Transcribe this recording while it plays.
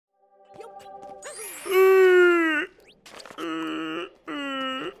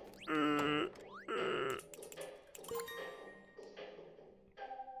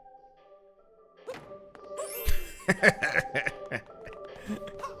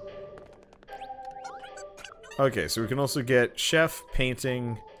Okay, so we can also get chef,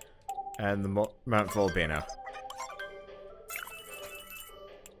 painting, and the Mount Volcano.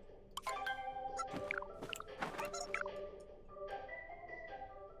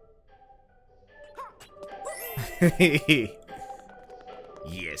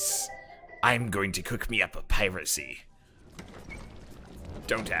 Yes, I'm going to cook me up a piracy.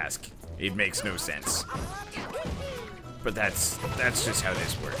 Don't ask. It makes no sense. But that's just how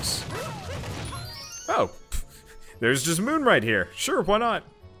this works. Oh, there's just moon right here. Sure, why not?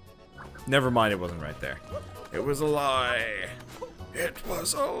 Never mind, it wasn't right there. It was a lie. It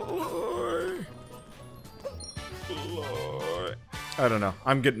was a lie. Lie. I don't know.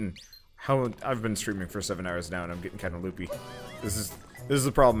 I'm getting... I've been streaming for 7 hours now, and I'm getting kind of loopy. This is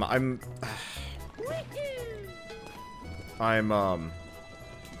the problem.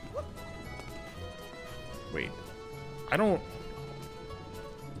 Wait. I don't...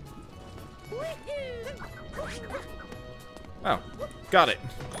 Oh, got it.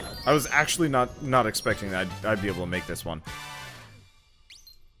 I was actually not expecting that I'd be able to make this one.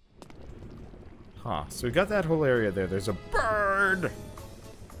 Huh, so we got that whole area there. There's a bird!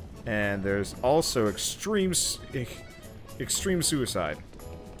 And there's also extreme suicide.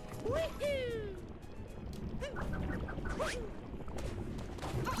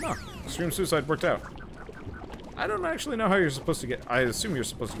 Huh, extreme suicide worked out. I don't actually know how you're supposed to get... I assume you're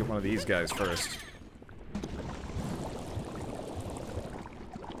supposed to get one of these guys first.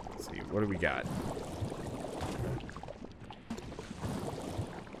 Let's see, what do we got?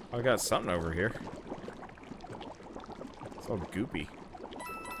 I got something over here. It's all goopy.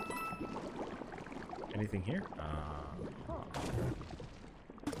 Anything here? Huh.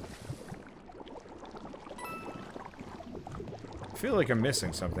 I feel like I'm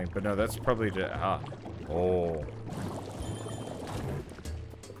missing something, but no, that's probably just... Oh.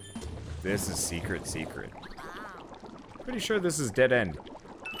 This is secret. Pretty sure this is dead end.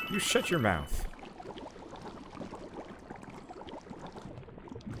 You shut your mouth.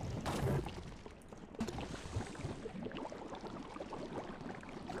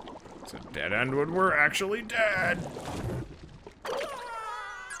 It's a dead end when we're actually dead.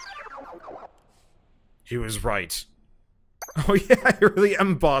 He was right. Oh yeah, I really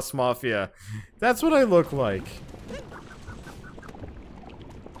am Boss Mafia. That's what I look like.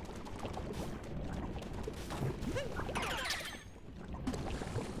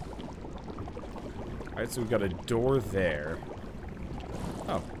 Alright, so we've got a door there.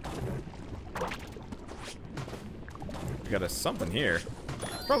 Oh. We got a something here.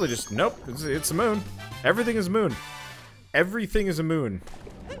 Probably just... Nope, it's a moon. Everything is moon. Everything is a moon.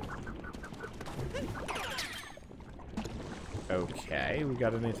 Okay, we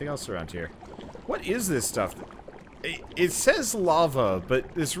got anything else around here? What is this stuff? It says lava,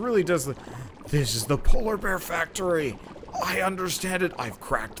 but this really does... This is the polar bear factory. I understand it. I've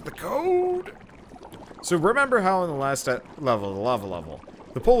cracked the code. So remember how in the last level, the lava level,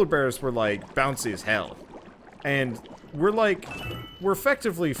 the polar bears were like bouncy as hell. And we're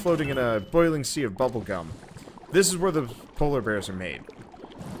effectively floating in a boiling sea of bubblegum. This is where the polar bears are made.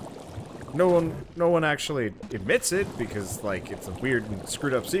 No one actually admits it because, like, it's a weird and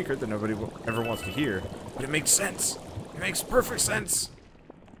screwed up secret that nobody ever wants to hear. But it makes sense. It makes perfect sense.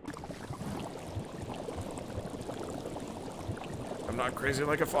 I'm not crazy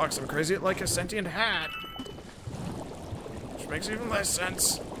like a fox. I'm crazy like a sentient hat. Which makes even less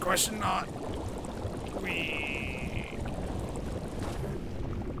sense. Question not. Whee.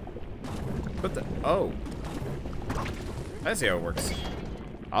 But the... Oh. I see how it works.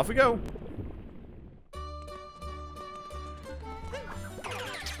 Off we go.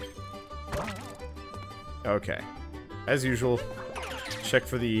 Okay. As usual, check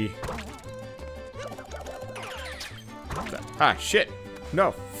for the... Ah, shit!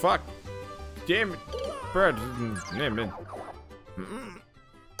 No, fuck! Damn it! Bird!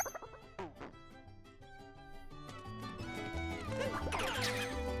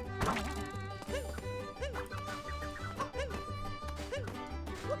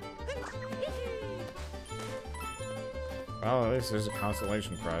 Well, at least there's a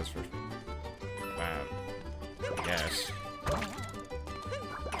consolation prize for... Wow. Yes.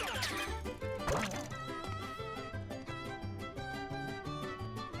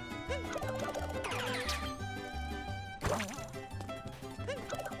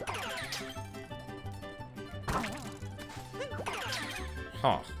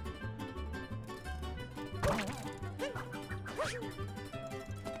 Huh.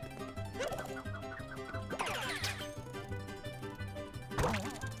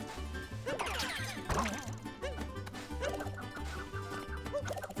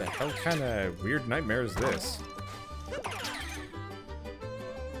 The hell kind of weird nightmare is this?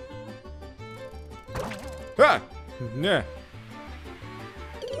 Ah! Nah.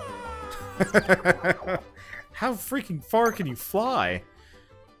 How freaking far can you fly?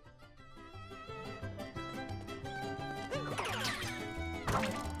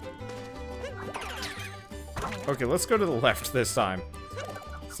 Okay, let's go to the left this time.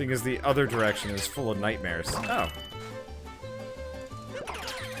 Seeing as the other direction is full of nightmares. Oh.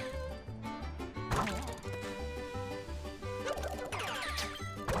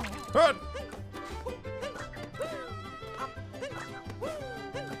 Ah!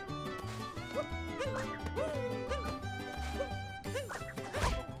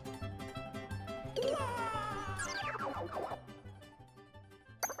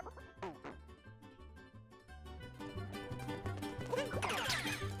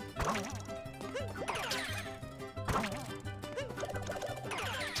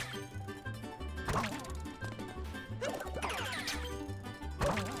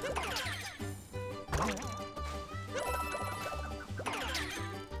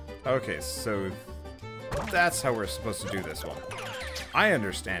 Okay, so that's how we're supposed to do this one. I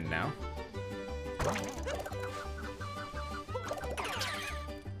understand now.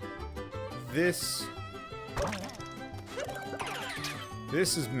 This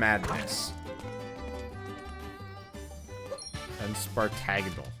is madness. And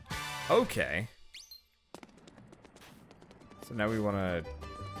Spartagonal. Okay. So now we want to...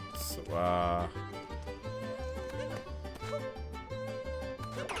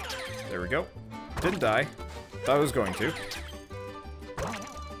 there we go. Didn't die. Thought I was going to.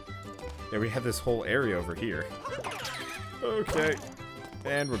 Yeah, we had this whole area over here. Okay.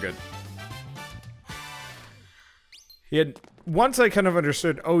 And we're good. Once I kind of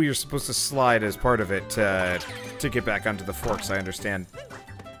understood, oh, you're supposed to slide as part of it to get back onto the forks, I understand.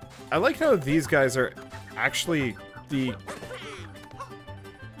 I like how these guys are actually the...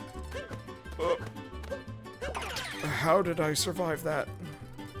 how did I survive that?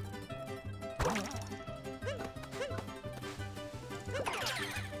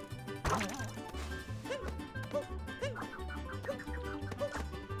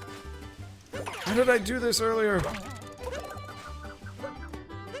 How did I do this earlier?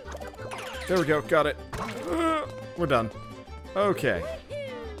 There we go, got it. We're done. Okay.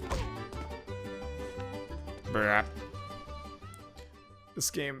 Brah. This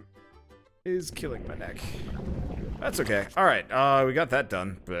game is killing my neck. That's okay. Alright, we got that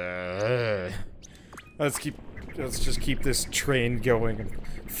done. Let's just keep this train going.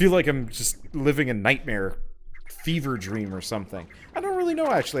 I feel like I'm just living a nightmare fever dream or something. I don't really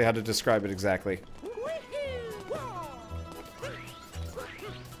know actually how to describe it exactly.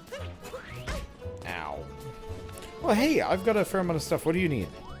 Ow. Well, hey, I've got a fair amount of stuff. What do you need?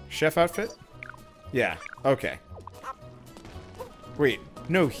 Chef outfit? Yeah, okay. Wait,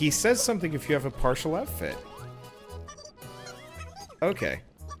 no, he says something if you have a partial outfit. Okay.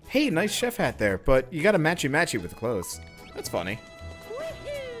 Hey, nice chef hat there, but you gotta matchy-matchy with the clothes. That's funny.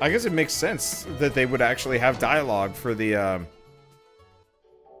 I guess it makes sense that they would actually have dialogue for the,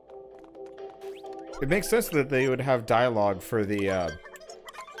 It makes sense that they would have dialogue for the,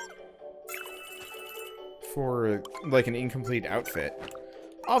 for, like, an incomplete outfit.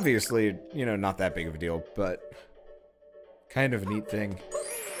 Obviously, you know, not that big of a deal, but kind of a neat thing.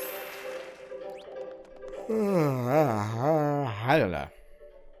 I don't know.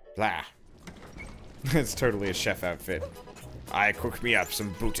 Blah. It's totally a chef outfit. I cook me up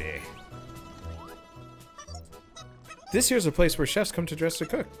some booty. This here's a place where chefs come to dress to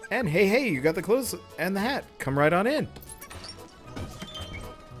cook. And hey, you got the clothes and the hat. Come right on in.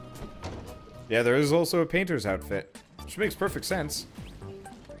 Yeah, there is also a painter's outfit, which makes perfect sense.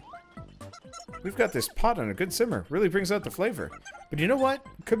 We've got this pot on a good simmer. Really brings out the flavor. But you know what?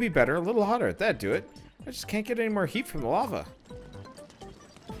 Could be better. A little hotter. That'd do it. I just can't get any more heat from the lava.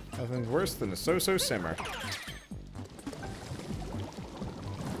 Nothing's worse than a so-so simmer.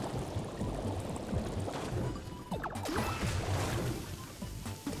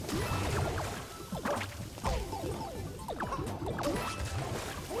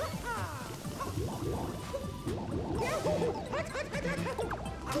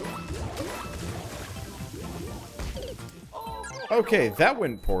 Okay, that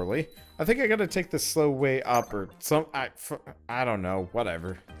went poorly. I think I gotta take the slow way up or some... I don't know,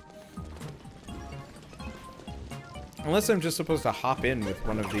 whatever. Unless I'm just supposed to hop in with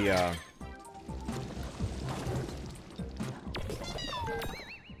one of the,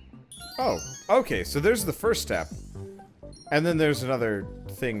 Oh, okay, so there's the first step. And then there's another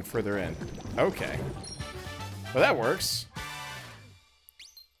thing further in. Okay. Well, that works.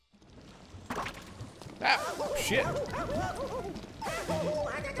 Ah, shit.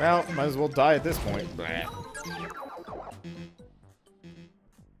 Well, might as well die at this point. Blah.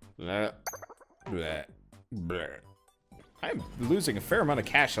 Blah. Blah. Blah. I'm losing a fair amount of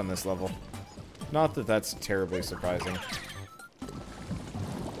cash on this level. Not that that's terribly surprising.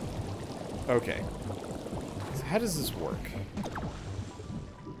 Okay. So how does this work?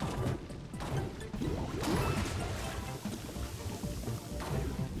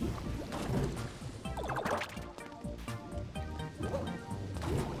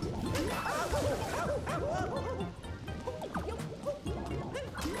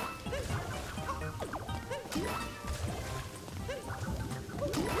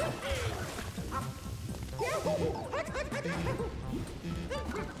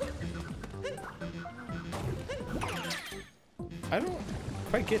 I don't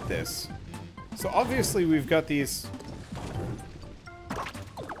quite get this. So obviously we've got these...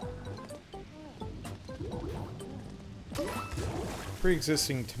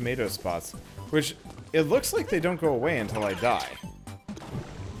 pre-existing tomato spots, which it looks like they don't go away until I die.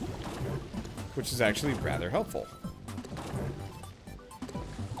 Which is actually rather helpful.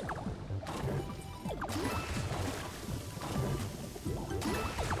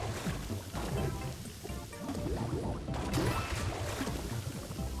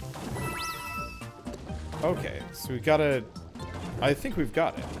 Okay, so we gotta... I think we've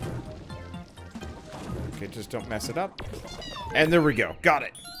got it. Okay, just don't mess it up. And there we go. Got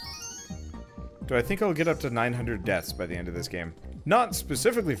it! Do I think I'll get up to 900 deaths by the end of this game? Not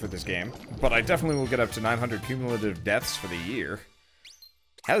specifically for this game, but I definitely will get up to 900 cumulative deaths for the year.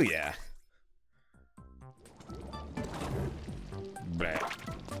 Hell yeah. Blah.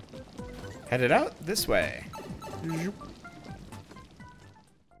 Headed out this way.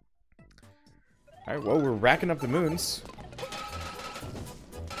 Alright, well, we're racking up the moons.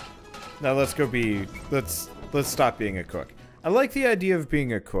 Now let's go be... Let's stop being a cook. I like the idea of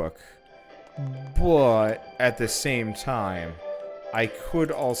being a cook, but at the same time, I could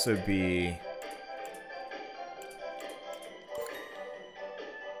also be...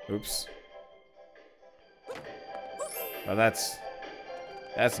 Oops. Oh, that's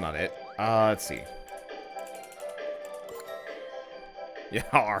not it. Let's see.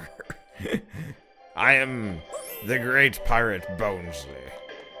 Yar. I am the great pirate Bonesley.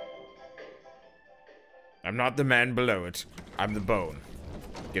 I'm not the man below it. I'm the bone.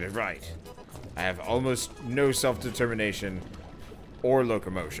 Get it right. I have almost no self-determination or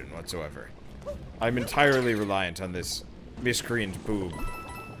locomotion whatsoever. I'm entirely reliant on this miscreant boob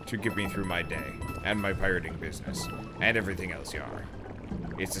to get me through my day and my pirating business and everything else, Yar.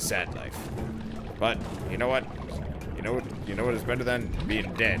 It's a sad life. But you know what? You know what is better than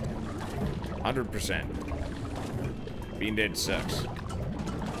being dead? 100%. Being dead sucks.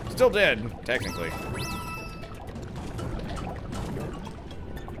 Still dead, technically.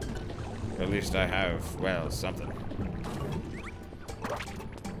 At least I have, well, something.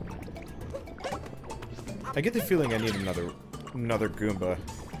 I get the feeling I need another Goomba,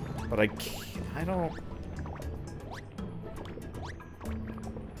 but I don't...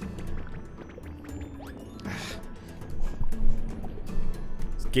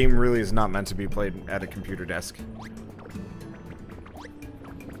 This game really is not meant to be played at a computer desk.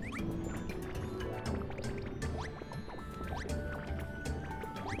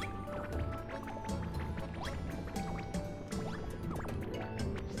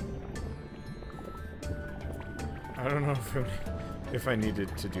 I don't know if I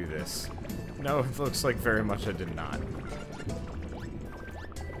needed to do this. No, it looks like very much I did not.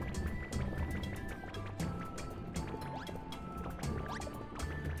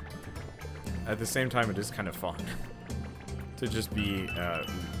 At the same time, it is kind of fun to just be,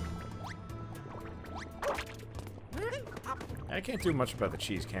 I can't do much about the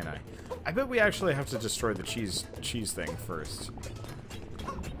cheese, can I? I bet we actually have to destroy the cheese thing first.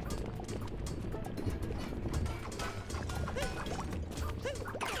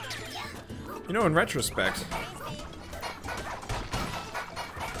 You know, in retrospect...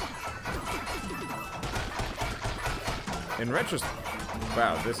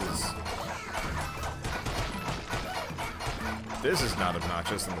 Wow, this is not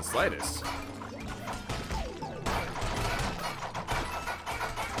obnoxious in the slightest.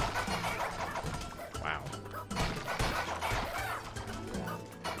 Wow.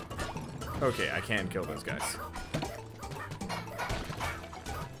 Okay, I can kill those guys.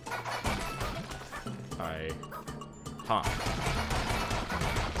 Huh.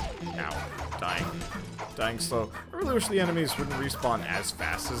 Ow. Dying. Dying slow. I really wish the enemies wouldn't respawn as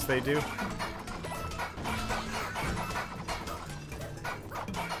fast as they do.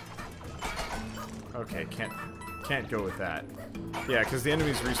 Okay, can't go with that. Yeah, because the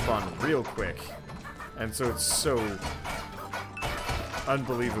enemies respawn real quick. And so it's so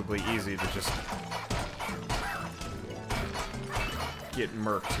unbelievably easy to just get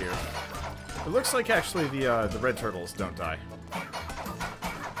murked here. It looks like actually the red turtles don't die.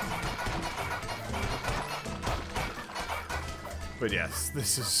 But yes,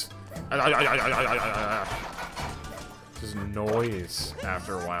 this is just noise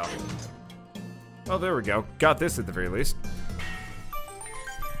after a while. Oh, there we go. Got this at the very least.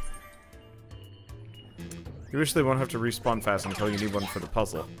 You wish they won't have to respawn fast until you need one for the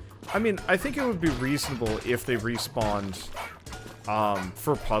puzzle. I mean, I think it would be reasonable if they respawned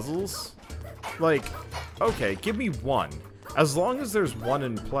for puzzles. Like, okay, give me one. As long as there's one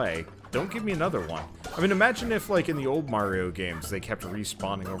in play, don't give me another one. I mean, imagine if, like, in the old Mario games, they kept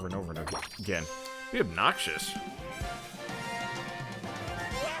respawning over and over and over again. It'd be obnoxious.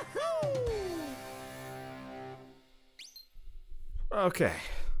 Okay.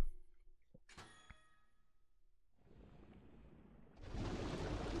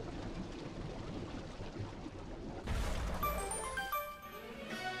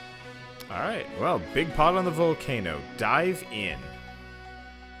 Alright, well, big pot on the volcano. Dive in.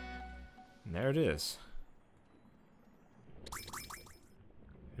 And there it is.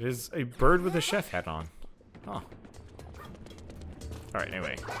 It is a bird with a chef hat on. Huh. Alright,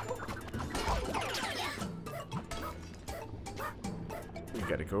 anyway. We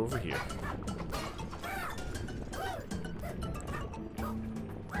gotta go over here.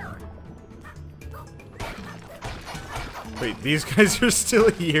 Wait, these guys are still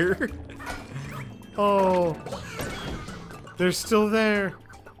here? Oh. They're still there.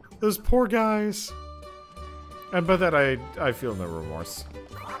 Those poor guys. And by that, I feel no remorse.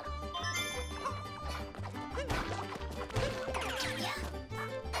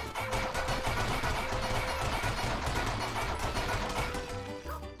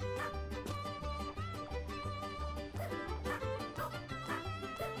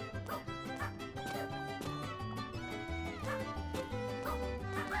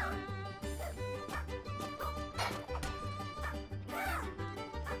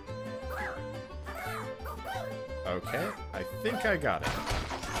 Okay, I think I got it.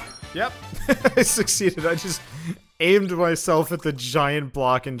 Yep, I succeeded. I just aimed myself at the giant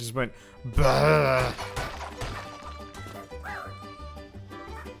block and just went, bah.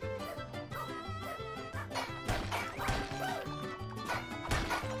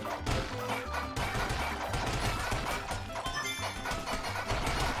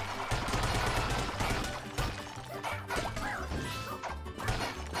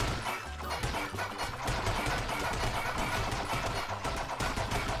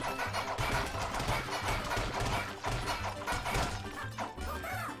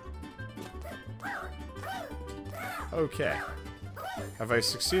 Okay. Have I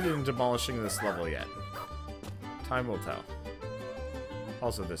succeeded in demolishing this level yet? Time will tell.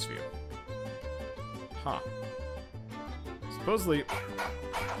 Also this view. Huh. Supposedly...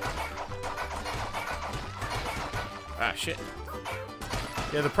 Ah, shit.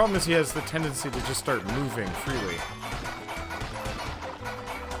 Yeah, the problem is he has the tendency to just start moving freely.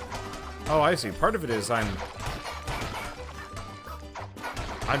 Oh, I see. Part of it is I'm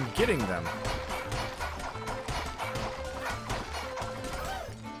getting them.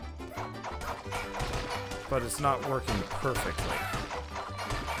 But it's not working perfectly.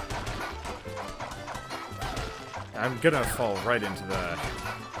 I'm gonna fall right into the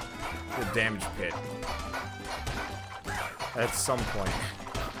damage pit at some point.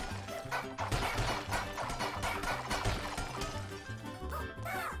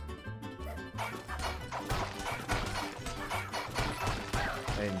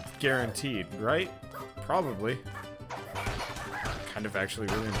 And guaranteed, right? Probably. Kind of actually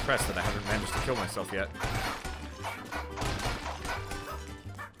really impressed that I haven't managed to kill myself yet.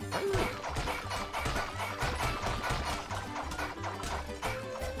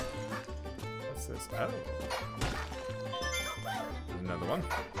 What's this? Oh. Another one.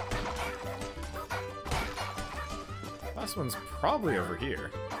 Last one's probably over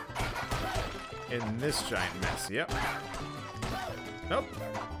here. In this giant mess, yep. Nope.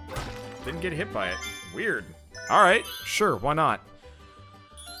 Didn't get hit by it. Weird. Alright, sure, why not?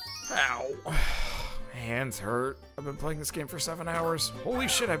 Ow. My hands hurt. I've been playing this game for 7 hours. Holy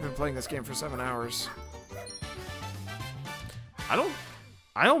shit, I've been playing this game for 7 hours.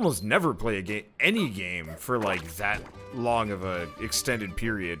 I almost never play any game for like that long of a extended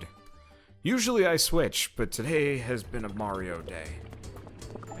period. Usually I switch, but today has been a Mario day.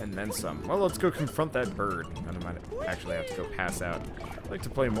 And then some. Well, let's go confront that bird. And I might actually have to go pass out. I'd like to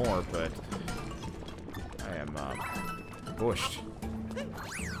play more, but I am, bushed.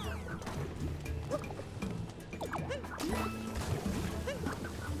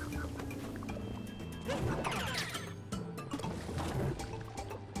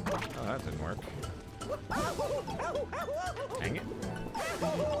 Oh, that didn't work. Dang it.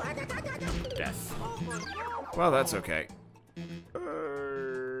 Death. Well, that's okay.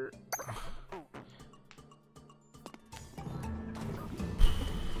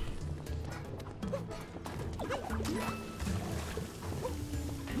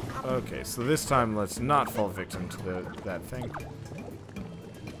 Okay, so this time let's not fall victim to that thing.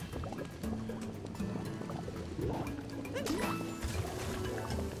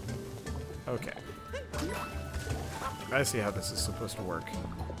 Okay. I see how this is supposed to work.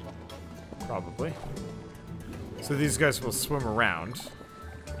 Probably. So these guys will swim around.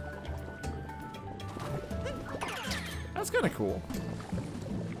 That's kind of cool.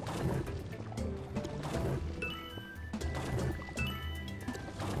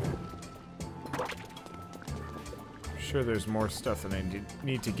 Sure, there's more stuff that I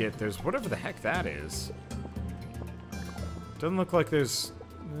need to get. There's whatever the heck that is. Doesn't look like there's...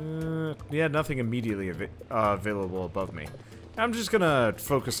 yeah, nothing immediately available above me. I'm just gonna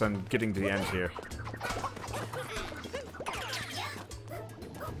focus on getting to the end here.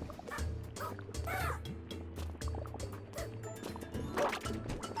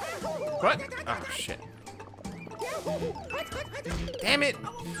 What? Oh, shit. Damn it!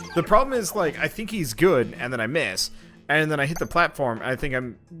 The problem is, like, I think he's good, and then I miss. And then I hit the platform, and I think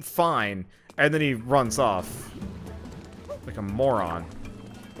I'm fine. And then he runs off. Like a moron.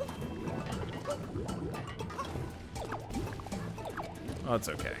 Oh, it's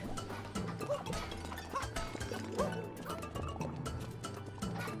okay.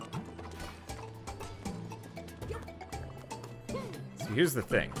 So here's the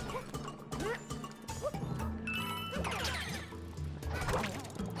thing.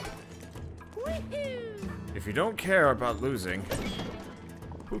 If you don't care about losing,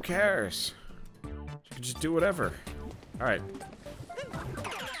 who cares? You can just do whatever. Alright.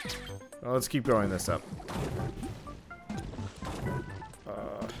 Well, let's keep going this up.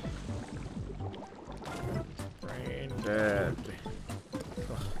 Brain dead.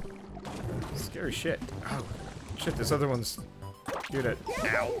 Ugh. Scary shit. Oh, shit, this other one's... Dude, it.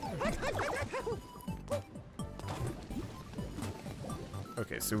 Ow.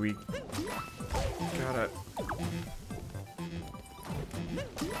 Okay, so we gotta...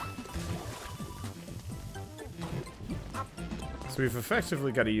 So we've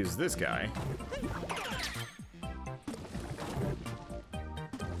effectively got to use this guy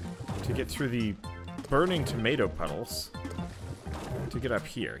to get through the burning tomato puddles to get up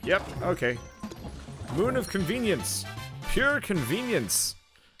here. Yep, okay. Moon of convenience. Pure convenience.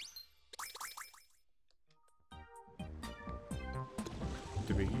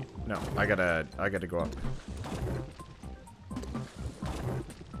 Did we... No, I gotta go up.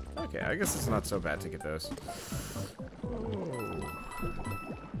 Okay, I guess it's not so bad to get those. Oh.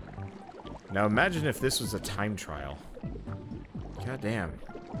 Now imagine if this was a time trial. God damn.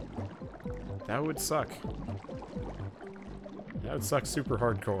 That would suck. That would suck super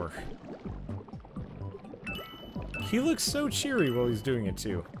hardcore. He looks so cheery while he's doing it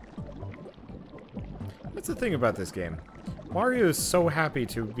too. That's the thing about this game. Mario is so happy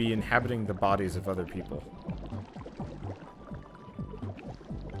to be inhabiting the bodies of other people.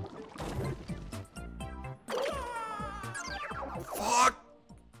 Fuck!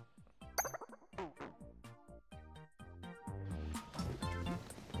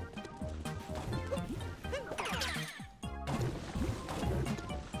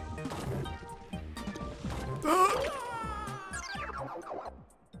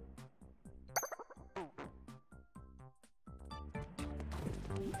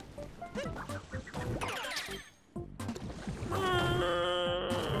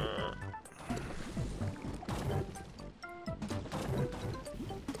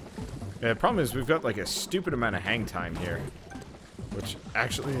 Yeah, the problem is we've got like a stupid amount of hang time here, which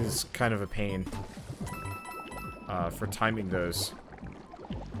actually is kind of a pain for timing those.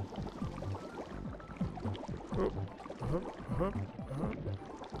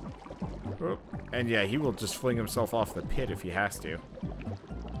 And yeah, he will just fling himself off the pit if he has to.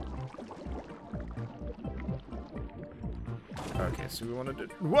 Okay, so we wanted to...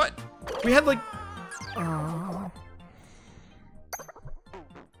 What? We had like...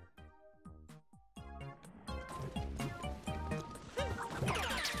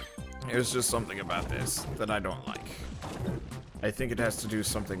 There's just something about this that I don't like. I think it has to do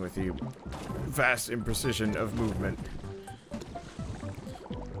something with the vast imprecision of movement.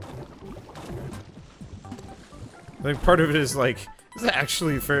 I think part of it is like, it's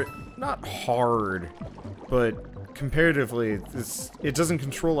actually not hard, but comparatively, it doesn't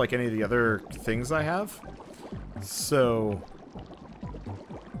control like any of the other things I have. So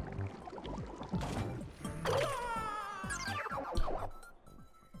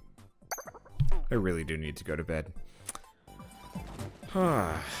I really do need to go to bed.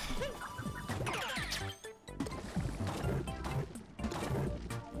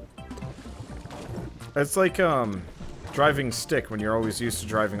 It's like driving stick when you're always used to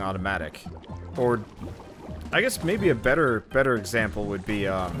driving automatic. Or I guess maybe a better example would be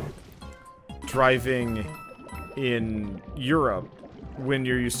driving in Europe when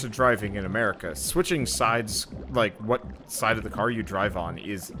you're used to driving in America. Switching sides, like what side of the car you drive on,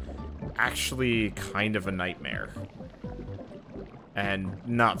 is actually kind of a nightmare. And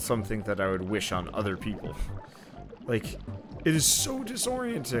not something that I would wish on other people. Like, it is so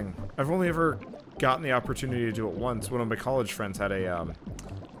disorienting. I've only ever gotten the opportunity to do it once. One of my college friends had a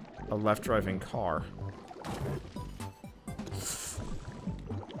left-driving car.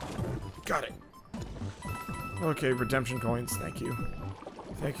 Got it. Okay, redemption coins. Thank you.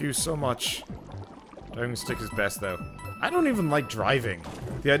 Thank you so much. Driving stick is best, though. I don't even like driving.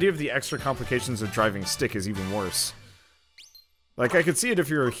 The idea of the extra complications of driving stick is even worse. Like, I could see it if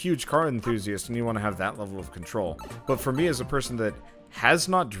you're a huge car enthusiast and you want to have that level of control. But for me, as a person that has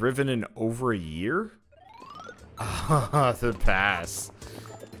not driven in over a year? The pass.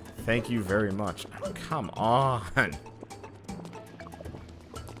 Thank you very much. Oh, come on.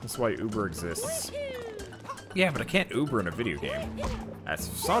 That's why Uber exists. Yeah, but I can't Uber in a video game. That's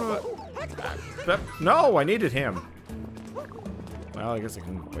son of a... No, I needed him. Well, I guess I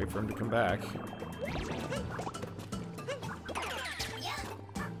can wait for him to come back.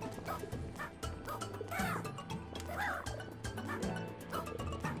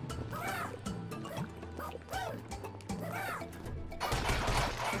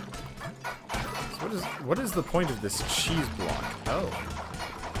 What is the point of this cheese block? Oh.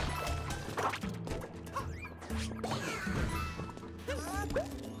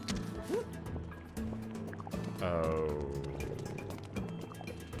 Oh.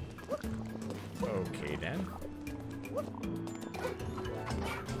 Okay then.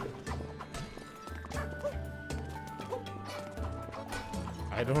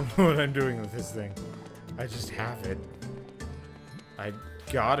 I don't know what I'm doing with this thing. I just have it. I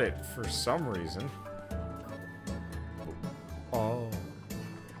got it for some reason. Oh.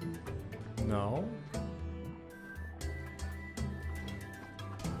 No?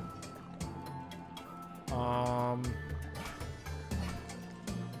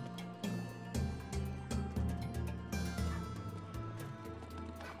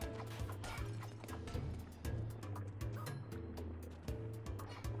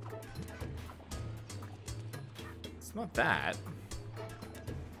 It's not that.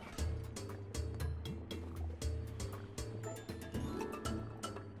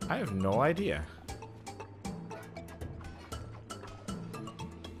 I have no idea.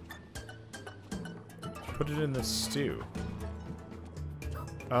 Put it in the stew.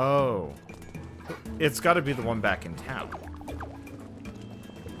 Oh. It's got to be the one back in town.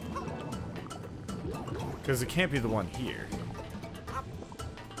 Because it can't be the one here.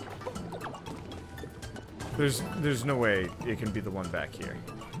 There's no way it can be the one back here.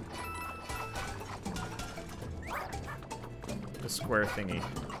 The square thingy.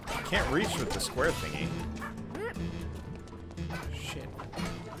 Can't reach with the square thingy. Shit.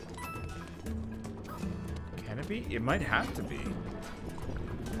 Can it be? It might have to be.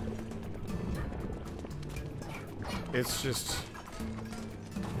 It's just...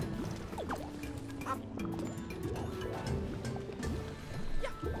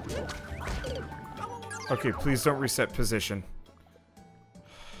 Okay, please don't reset position.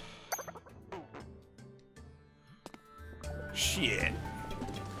 Shit.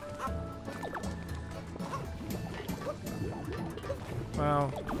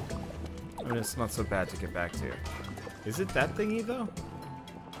 Well, I mean, it's not so bad to get back to. Is it that thingy, though?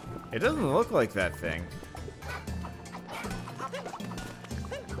 It doesn't look like that thing.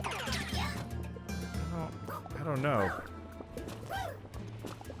 I don't know.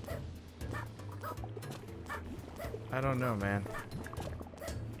 I don't know, man.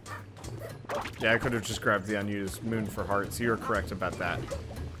 Yeah, I could have just grabbed the unused moon for hearts. You're correct about that.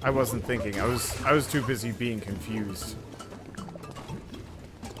 I wasn't thinking. I was too busy being confused.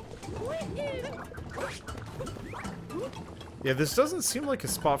 Yeah, this doesn't seem like a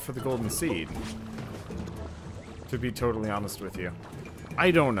spot for the golden seed. To be totally honest with you. I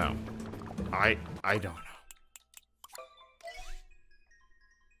don't know. I don't know.